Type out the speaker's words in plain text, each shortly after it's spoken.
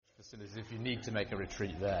as if you need to make a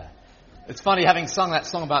retreat there. It's funny, having sung that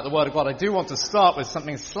song about the Word of God, I do want to start with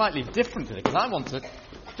something slightly different today, because I want to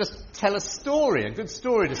just tell a story, a good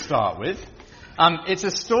story to start with. It's a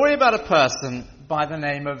story about a person by the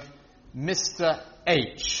name of Mr.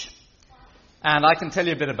 H. And I can tell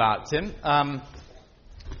you a bit about him. I'll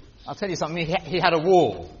tell you something. He had a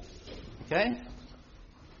wall. Okay?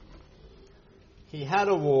 He had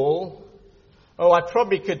a wall. Oh, I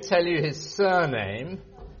probably could tell you his surname.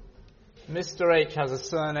 Mr. H has a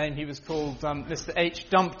surname. He was called Mr. H.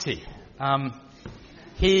 Dumpty.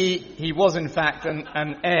 He was, in fact,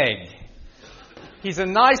 an egg. He's a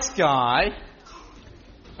nice guy.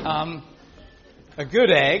 A good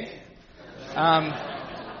egg.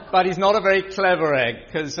 But he's not a very clever egg,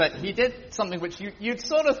 because he did something which you'd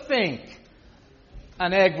sort of think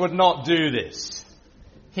an egg would not do this.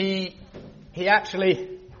 He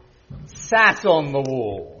actually sat on the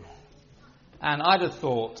wall. And I'd have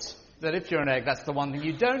thought that if you're an egg, that's the one thing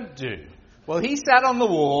you don't do. Well, he sat on the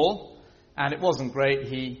wall, and it wasn't great.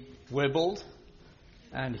 He wibbled,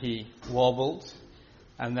 and he wobbled,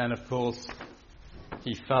 and then, of course,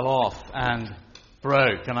 he fell off and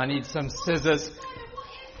broke. And I need some scissors.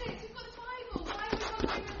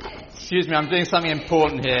 Excuse me, I'm doing something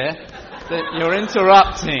important here. You're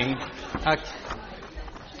interrupting.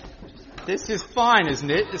 This is fine, isn't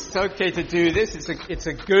it? It's okay to do this. It's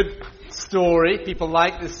a good story. People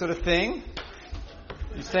like this sort of thing.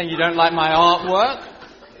 You're saying you don't like my artwork?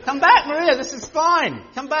 Come back, Maria. This is fine.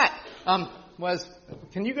 Come back.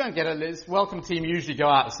 Can you go and get her, Liz? Welcome team usually go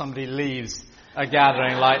out if somebody leaves a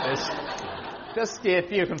gathering like this. Just see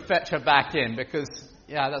if you can fetch her back in, because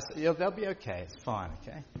they'll be okay. It's fine.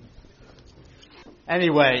 Okay.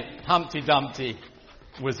 Anyway, Humpty Dumpty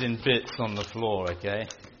was in bits on the floor. Okay.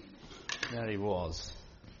 There he was.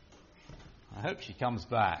 I hope she comes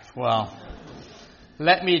back. Well,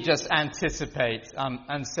 let me just anticipate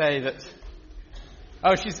and say that...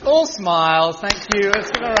 Oh, she's all smiles. Thank you.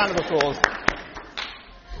 Let's give her a round of applause.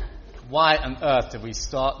 Why on earth did we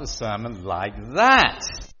start the sermon like that?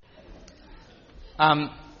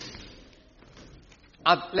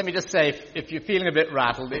 Let me just say, if you're feeling a bit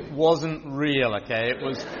rattled, it wasn't real, okay?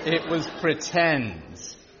 It was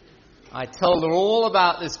pretend. I told her all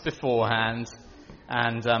about this beforehand,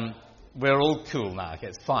 and we're all cool now. Okay,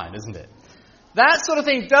 it's fine, isn't it? That sort of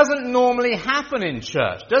thing doesn't normally happen in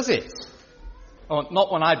church, does it? Or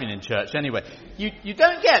not when I've been in church, anyway. You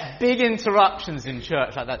don't get big interruptions in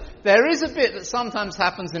church like that. There is a bit that sometimes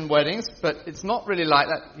happens in weddings, but it's not really like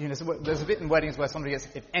that. You know, so there's a bit in weddings where somebody gets,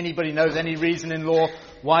 if anybody knows any reason in law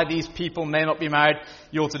why these people may not be married,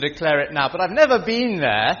 you ought to declare it now. But I've never been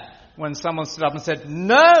there when someone stood up and said,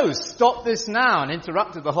 "No, stop this now," and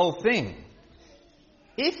interrupted the whole thing.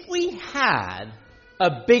 If we had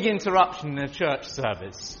a big interruption in a church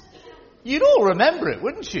service, you'd all remember it,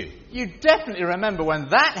 wouldn't you? You'd definitely remember when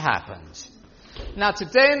that happened. Now,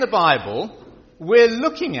 today in the Bible, we're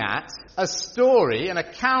looking at a story, an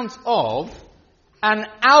account of an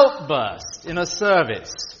outburst in a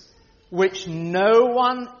service which no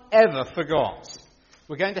one ever forgot.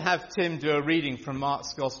 We're going to have Tim do a reading from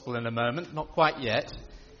Mark's Gospel in a moment, not quite yet.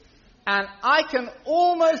 And I can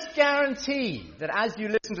almost guarantee that as you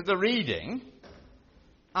listen to the reading,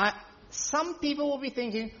 some people will be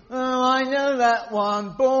thinking, "Oh, I know that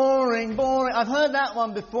one. Boring. I've heard that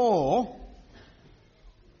one before."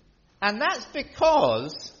 And that's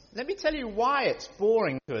because, let me tell you why it's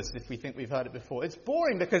boring to us if we think we've heard it before. It's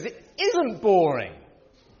boring because it isn't boring.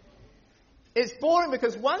 It's boring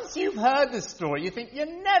because once you've heard this story, you think you're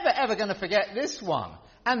never ever going to forget this one.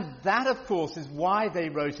 And that, of course, is why they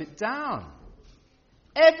wrote it down.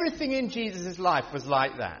 Everything in Jesus' life was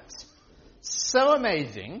like that. So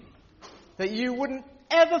amazing that you wouldn't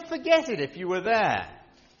ever forget it if you were there.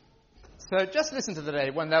 So just listen to the day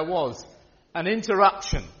when there was an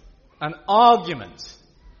interruption, an argument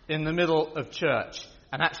in the middle of church,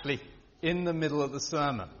 and actually in the middle of the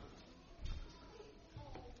sermon.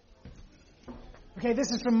 Okay,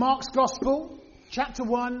 this is from Mark's Gospel, chapter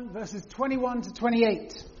 1, verses 21 to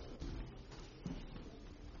 28.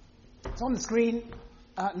 It's on the screen.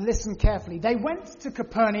 Listen carefully. They went to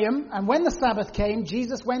Capernaum, and when the Sabbath came,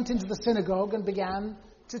 Jesus went into the synagogue and began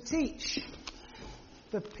to teach.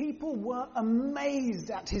 The people were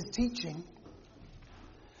amazed at his teaching,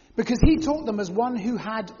 because he taught them as one who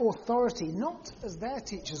had authority, not as their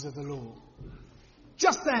teachers of the law.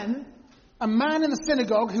 Just then, a man in the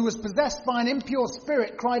synagogue who was possessed by an impure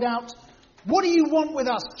spirit cried out, "What do you want with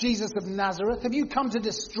us, Jesus of Nazareth? Have you come to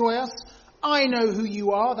destroy us? I know who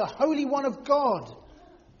you are, the Holy One of God."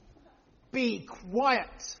 "Be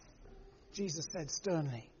quiet," Jesus said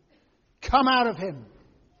sternly. "Come out of him."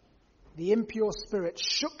 The impure spirit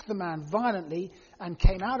shook the man violently and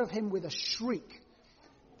came out of him with a shriek.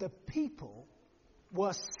 The people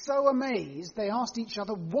were so amazed they asked each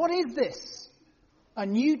other, "What is this? A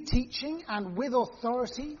new teaching and with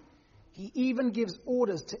authority? He even gives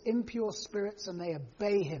orders to impure spirits and they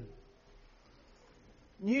obey him."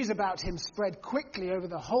 News about him spread quickly over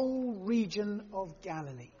the whole region of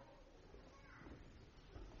Galilee.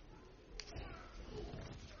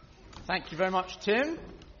 Thank you very much, Tim.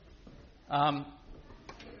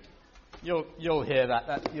 You'll hear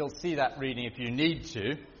that. You'll see that reading if you need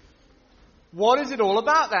to. What is it all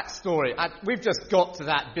about, that story? We've just got to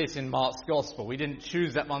that bit in Mark's Gospel. We didn't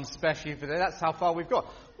choose that one specially for today. That's how far we've got.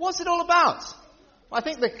 What's it all about? Well, I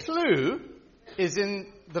think the clue is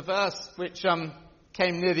in the verse which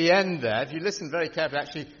came near the end there. If you listen very carefully,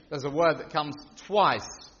 actually, there's a word that comes twice.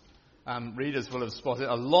 Readers will have spotted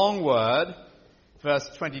a long word. Verse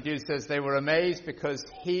 22 says, "They were amazed because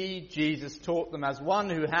he, Jesus, taught them as one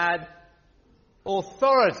who had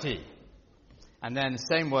authority." And then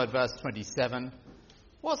same word, verse 27.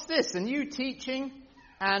 "What's this? A new teaching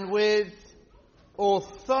and with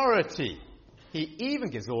authority. He even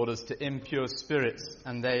gives orders to impure spirits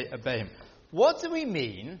and they obey him." What do we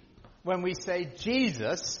mean when we say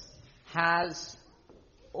Jesus has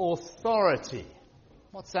authority?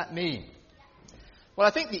 What's that mean? Well,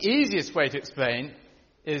 I think the easiest way to explain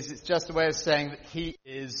is it's just a way of saying that he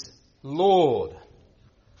is Lord.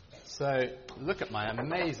 So look at my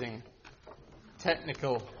amazing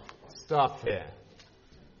technical stuff here.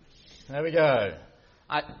 There we go.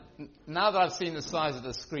 Now that I've seen the size of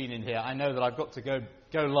the screen in here, I know that I've got to go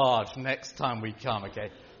large next time we come, okay?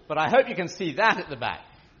 But I hope you can see that at the back.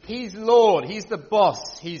 He's Lord. He's the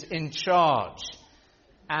boss. He's in charge.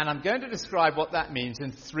 And I'm going to describe what that means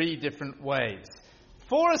in 3 different ways.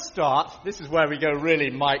 For a start, this is where we go really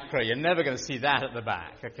micro. You're never going to see that at the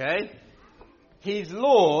back, okay? He's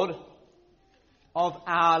Lord of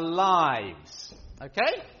our lives,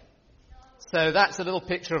 okay? So that's a little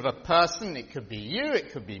picture of a person. It could be you,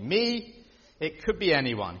 it could be me, it could be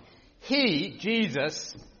anyone. He,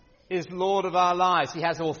 Jesus, is Lord of our lives. He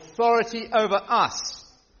has authority over us.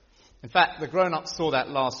 In fact, the grown-ups saw that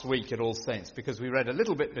last week at All Saints, because we read a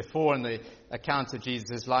little bit before in the account of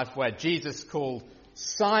Jesus' life where Jesus called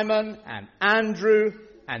Simon and Andrew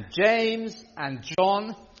and James and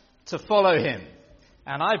John to follow him.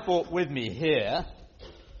 And I brought with me here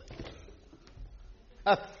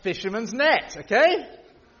a fisherman's net, okay?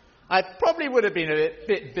 I probably would have been a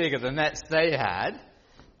bit bigger than the nets they had,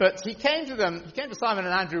 but he came to Simon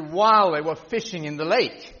and Andrew while they were fishing in the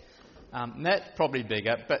lake. Net probably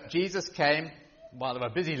bigger, but Jesus came while they were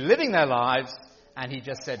busy living their lives, and he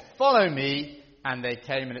just said, "Follow me," and they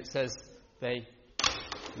came, and it says they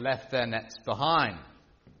left their nets behind.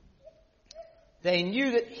 They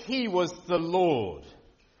knew that he was the Lord,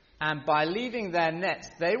 and by leaving their nets,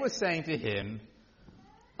 they were saying to him,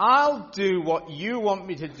 "I'll do what you want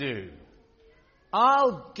me to do.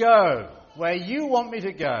 I'll go where you want me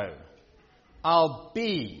to go. I'll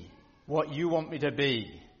be what you want me to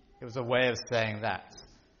be." It was a way of saying that.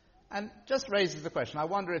 And just raises the question, I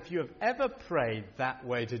wonder if you have ever prayed that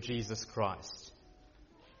way to Jesus Christ.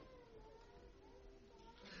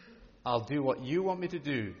 I'll do what you want me to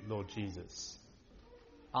do, Lord Jesus.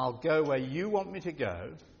 I'll go where you want me to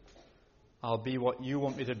go. I'll be what you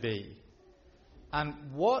want me to be.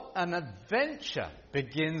 And what an adventure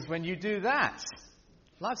begins when you do that.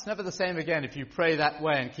 Life's never the same again if you pray that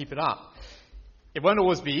way and keep it up. It won't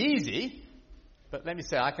always be easy, but let me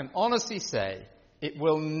say, I can honestly say, it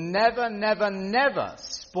will never, never, never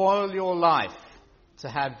spoil your life to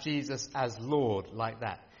have Jesus as Lord like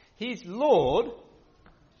that. He's Lord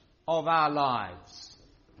of our lives.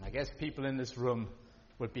 And I guess people in this room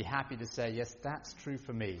would be happy to say, yes, that's true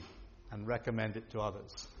for me, and recommend it to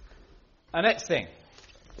others. Next thing.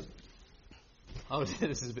 Oh,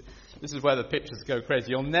 this is where the pictures go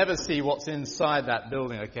crazy. You'll never see what's inside that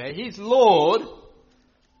building, okay? He's Lord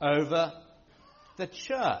over the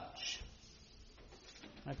church.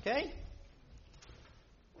 Okay?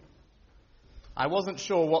 I wasn't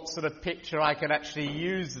sure what sort of picture I could actually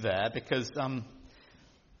use there, because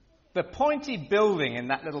the pointy building in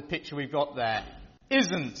that little picture we've got there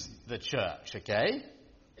isn't the church, okay?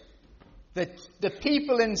 The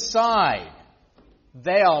people inside,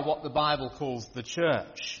 they are what the Bible calls the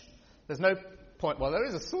church. There's no point, well, there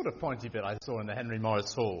is a sort of pointy bit I saw in the Henry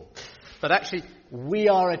Morris Hall. But actually, we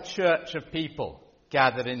are a church of people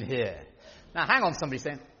gathered in here. Now, hang on, somebody's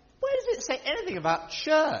saying, where does it say anything about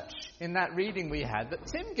church in that reading we had that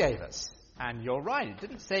Tim gave us? And you're right,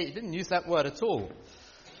 it didn't use that word at all.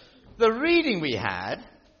 The reading we had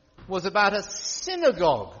was about a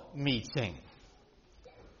synagogue meeting.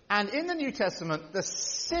 And in the New Testament, the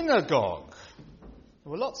synagogue,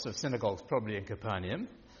 there were lots of synagogues probably in Capernaum,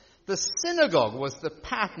 the synagogue was the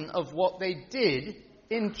pattern of what they did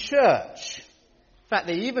in church. In fact,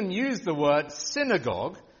 they even used the word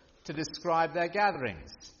synagogue to describe their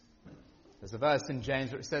gatherings. There's a verse in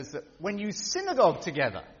James where it says that when you synagogue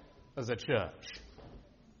together as a church.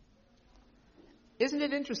 Isn't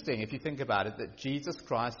it interesting, if you think about it, that Jesus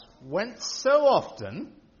Christ went so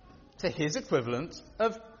often to his equivalent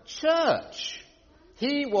of church?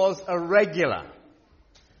 He was a regular.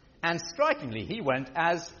 And strikingly, he went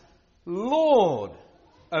as Lord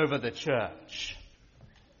over the church.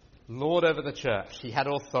 Lord over the church. He had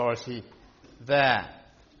authority there.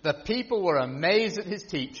 The people were amazed at his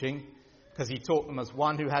teaching because he taught them as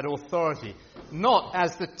one who had authority, not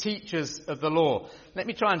as the teachers of the law. Let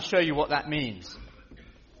me try and show you what that means.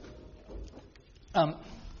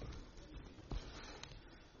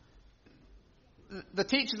 The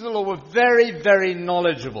teachers of the law were very, very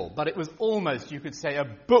knowledgeable, but it was almost, you could say, a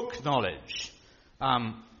book knowledge.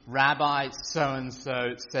 Rabbi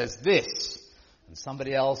so-and-so says this, and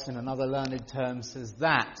somebody else in another learned term says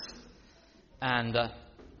that. And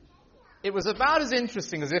it was about as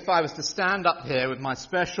interesting as if I was to stand up here with my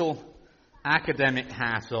special academic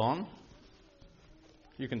hat on.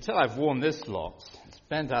 You can tell I've worn this lot. It's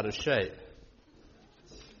bent out of shape.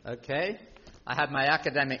 Okay? I had my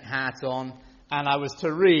academic hat on, and I was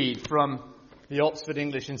to read from the Oxford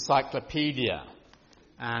English Encyclopedia.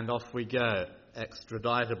 And off we go.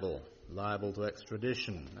 Extraditable, liable to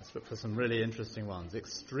extradition. Let's look for some really interesting ones.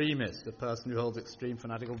 Extremist, a person who holds extreme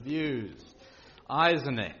fanatical views.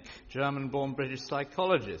 Eisenach, German-born British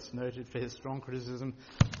psychologist, noted for his strong criticism.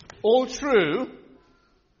 All true,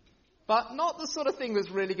 but not the sort of thing that's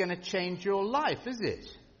really going to change your life, is it?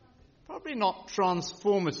 Probably not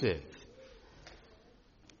transformative.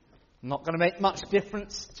 Not going to make much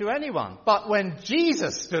difference to anyone. But when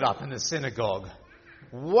Jesus stood up in the synagogue,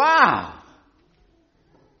 wow!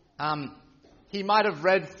 He might have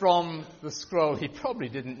read from the scroll. He probably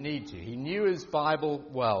didn't need to. He knew his Bible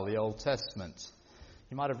well, the Old Testament.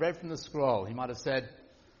 He might have read from the scroll. He might have said,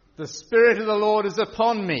 "The Spirit of the Lord is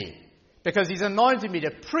upon me, because he's anointed me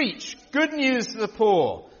to preach good news to the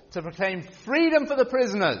poor, to proclaim freedom for the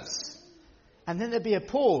prisoners." And then there'd be a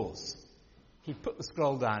pause. He'd put the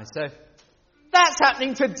scroll down and say, "That's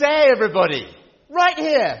happening today, everybody. Right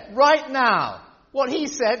here, right now. What he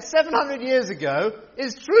said 700 years ago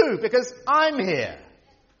is true because I'm here."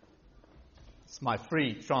 It's my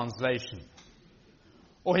free translation.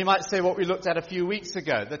 Or he might say what we looked at a few weeks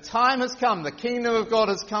ago. The time has come. The kingdom of God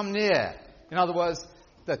has come near. In other words,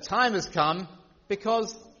 the time has come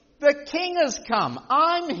because the king has come.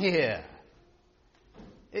 I'm here.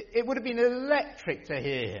 It would have been electric to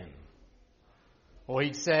hear him. Or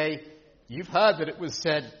he'd say, "You've heard that it was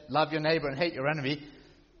said, love your neighbor and hate your enemy.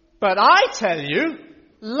 But I tell you,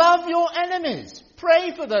 love your enemies.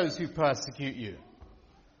 Pray for those who persecute you."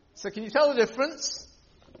 So can you tell the difference?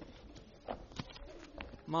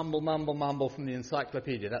 Mumble, mumble, mumble from the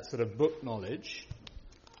encyclopedia. That sort of book knowledge.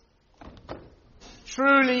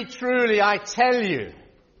 "Truly, truly, I tell you,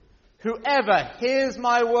 whoever hears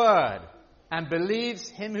my word and believes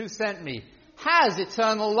him who sent me has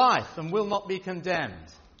eternal life and will not be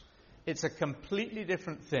condemned." It's a completely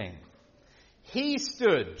different thing. He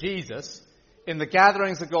stood, Jesus, in the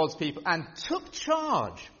gatherings of God's people and took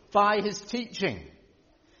charge by his teaching.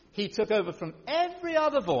 He took over from every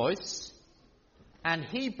other voice and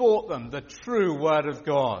he brought them the true word of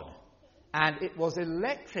God. And it was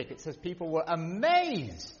electric. It says people were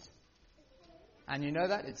amazed. And you know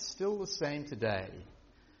that? It's still the same today.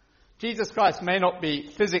 Jesus Christ may not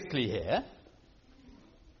be physically here,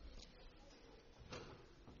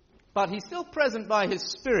 but he's still present by his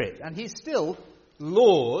Spirit, and he's still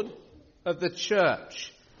Lord of the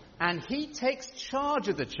church. And he takes charge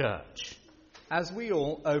of the church as we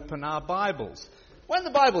all open our Bibles. When the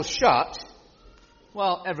Bible's shut,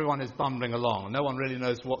 well, everyone is bumbling along. No one really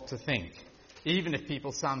knows what to think, even if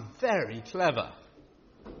people sound very clever.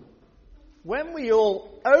 When we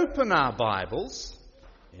all open our Bibles,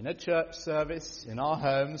 in a church service, in our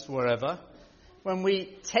homes, wherever, when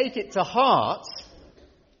we take it to heart,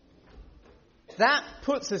 that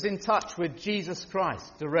puts us in touch with Jesus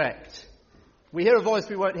Christ, direct. We hear a voice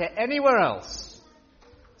we won't hear anywhere else.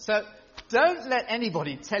 So don't let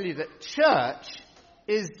anybody tell you that church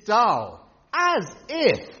is dull. As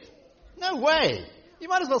if. No way. You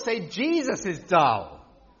might as well say Jesus is dull.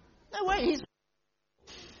 No way. He's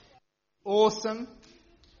awesome.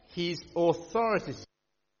 He's authoritative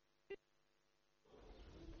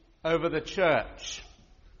over the church.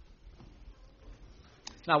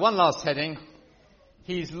 Now, one last heading.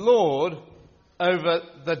 He's Lord over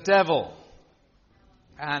the devil.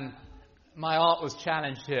 And my art was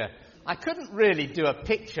challenged here. I couldn't really do a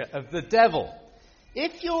picture of the devil.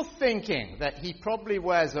 If you're thinking that he probably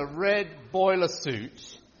wears a red boiler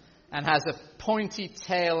suit and has a pointy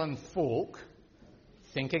tail and fork,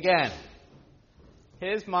 think again.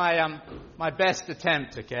 Here's my best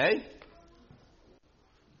attempt, okay?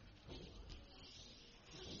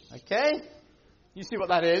 Okay? You see what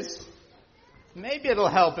that is? Maybe it'll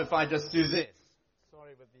help if I just do this.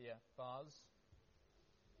 Sorry with the buzz.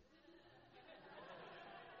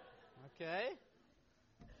 Okay?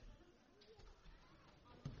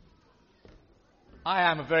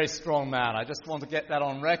 I am a very strong man. I just want to get that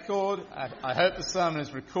on record. I hope the sermon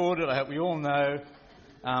is recorded. I hope we all know.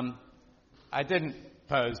 I didn't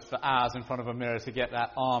pose for hours in front of a mirror to get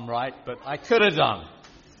that arm right, but I could have done.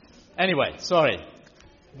 Anyway, sorry.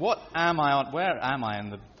 What am I on? Where am I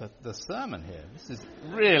in the sermon here? This is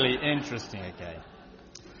really interesting, okay?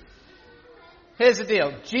 Here's the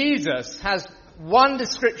deal. Jesus has one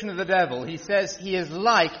description of the devil. He says he is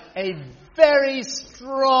like a very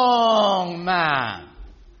strong man.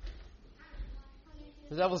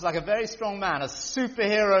 The devil's like a very strong man, a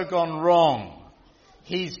superhero gone wrong.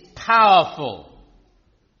 He's powerful.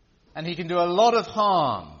 And he can do a lot of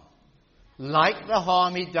harm, like the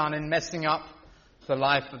harm he'd done in messing up the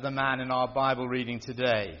life of the man in our Bible reading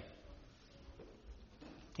today.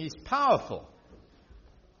 He's powerful.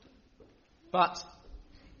 But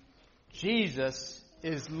Jesus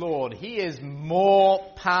is Lord. He is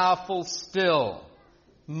more powerful still.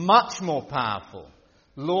 Much more powerful.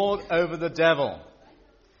 Lord over the devil.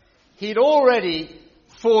 He'd already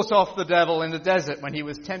fought off the devil in the desert when he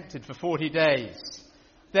was tempted for 40 days.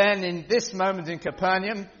 Then in this moment in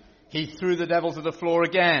Capernaum, he threw the devil to the floor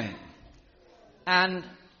again. And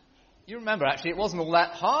you remember, actually, it wasn't all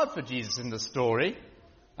that hard for Jesus in the story.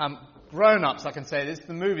 Grown-ups, I can say this,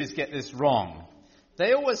 the movies get this wrong.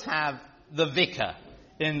 They always have the vicar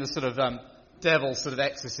in the sort of devil sort of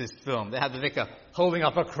exorcist film. They have the vicar holding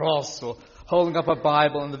up a cross or holding up a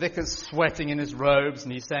Bible, and the vicar's sweating in his robes,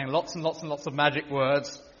 and he's saying lots and lots and lots of magic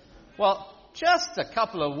words. Well, just a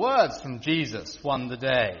couple of words from Jesus won the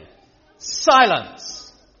day.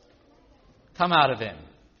 Silence! Come out of him.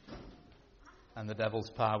 And the devil's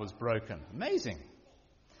power was broken. Amazing.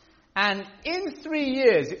 And in 3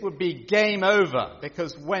 years it would be game over,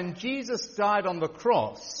 because when Jesus died on the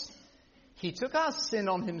cross, he took our sin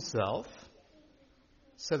on himself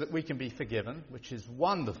so that we can be forgiven, which is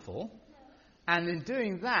wonderful. And in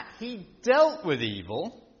doing that, he dealt with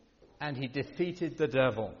evil and he defeated the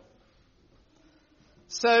devil.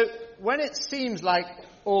 So when it seems like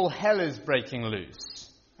all hell is breaking loose,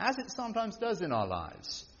 as it sometimes does in our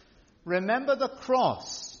lives, remember the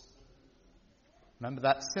cross. Remember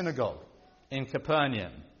that synagogue in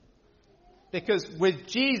Capernaum. Because with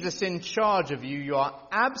Jesus in charge of you, you are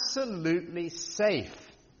absolutely safe.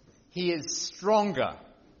 He is stronger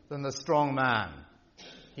than the strong man.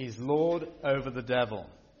 He's Lord over the devil.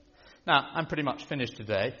 Now, I'm pretty much finished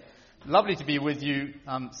today. Lovely to be with you,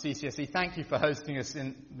 CCSE. Thank you for hosting us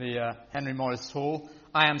in the Henry Morris Hall.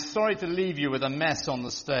 I am sorry to leave you with a mess on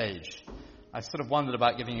the stage. I sort of wondered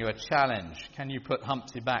about giving you a challenge. Can you put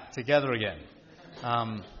Humpty back together again?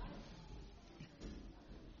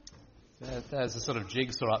 There's a sort of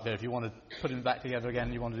jigsaw up there. If you want to put him back together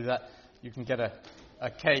again, you want to do that, you can get a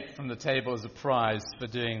cake from the table as a prize for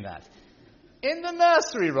doing that. In the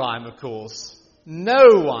nursery rhyme, of course,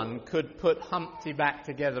 no one could put Humpty back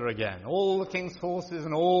together again. All the king's horses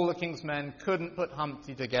and all the king's men couldn't put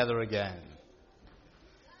Humpty together again.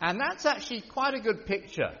 And that's actually quite a good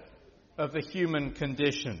picture of the human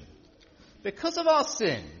condition. Because of our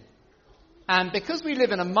sin, and because we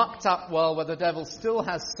live in a mucked up world where the devil still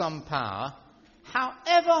has some power,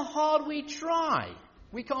 however hard we try,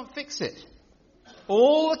 we can't fix it.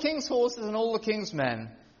 All the king's horses and all the king's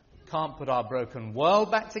men can't put our broken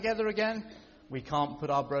world back together again. We can't put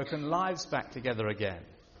our broken lives back together again.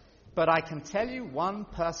 But I can tell you one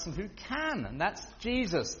person who can, and that's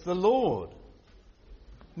Jesus, the Lord.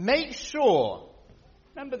 Make sure,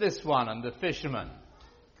 remember this one and the fisherman,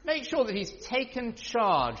 make sure that he's taken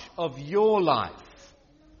charge of your life.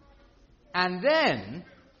 And then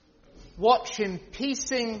watch him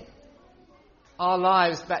piecing our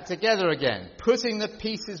lives back together again, putting the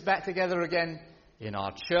pieces back together again in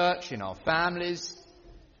our church, in our families.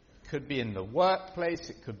 It could be in the workplace,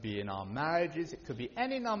 it could be in our marriages, it could be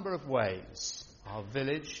any number of ways. Our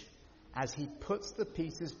village, as he puts the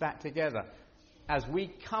pieces back together, as we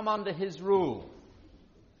come under his rule.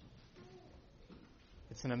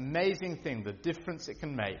 It's an amazing thing, the difference it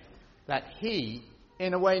can make, that he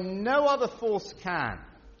in a way no other force can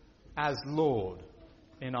as Lord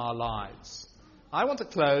in our lives. I want to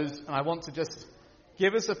close, and I want to just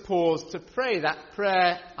give us a pause to pray that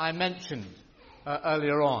prayer I mentioned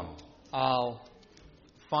earlier on. I'll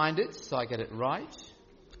find it so I get it right.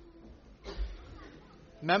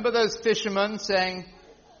 Remember those fishermen saying,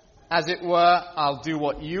 as it were, I'll do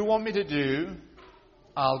what you want me to do.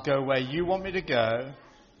 I'll go where you want me to go.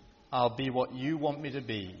 I'll be what you want me to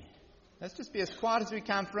be. Let's just be as quiet as we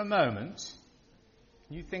can for a moment.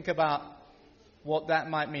 You think about what that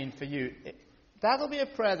might mean for you. That'll be a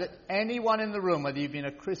prayer that anyone in the room, whether you've been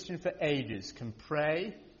a Christian for ages, can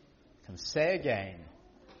pray, can say again,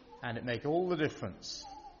 and it make all the difference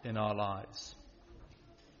in our lives.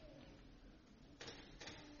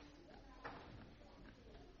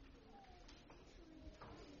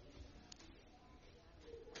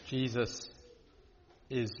 Jesus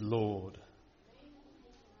is Lord.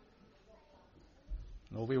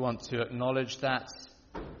 Lord, we want to acknowledge that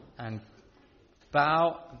and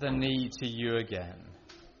bow the knee to you again.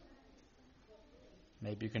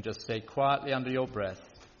 Maybe you can just say quietly under your breath,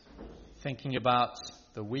 thinking about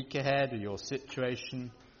the week ahead or your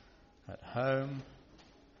situation at home,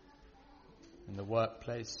 in the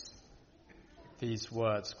workplace, these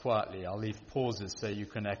words quietly. I'll leave pauses so you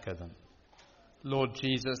can echo them. Lord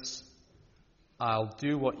Jesus, I'll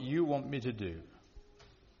do what you want me to do.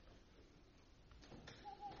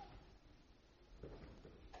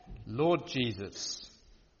 Lord Jesus,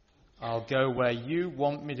 I'll go where you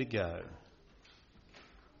want me to go.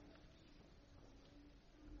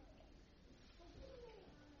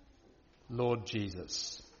 Lord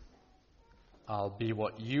Jesus, I'll be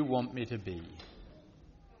what you want me to be.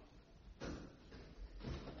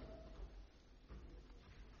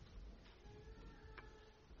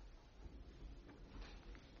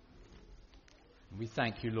 We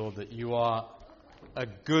thank you, Lord, that you are a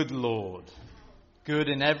good Lord, good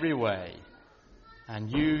in every way,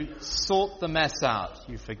 and you sort the mess out.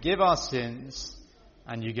 You forgive our sins,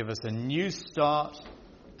 and you give us a new start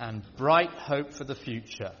and bright hope for the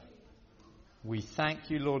future. We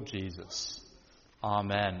thank you, Lord Jesus.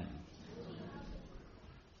 Amen.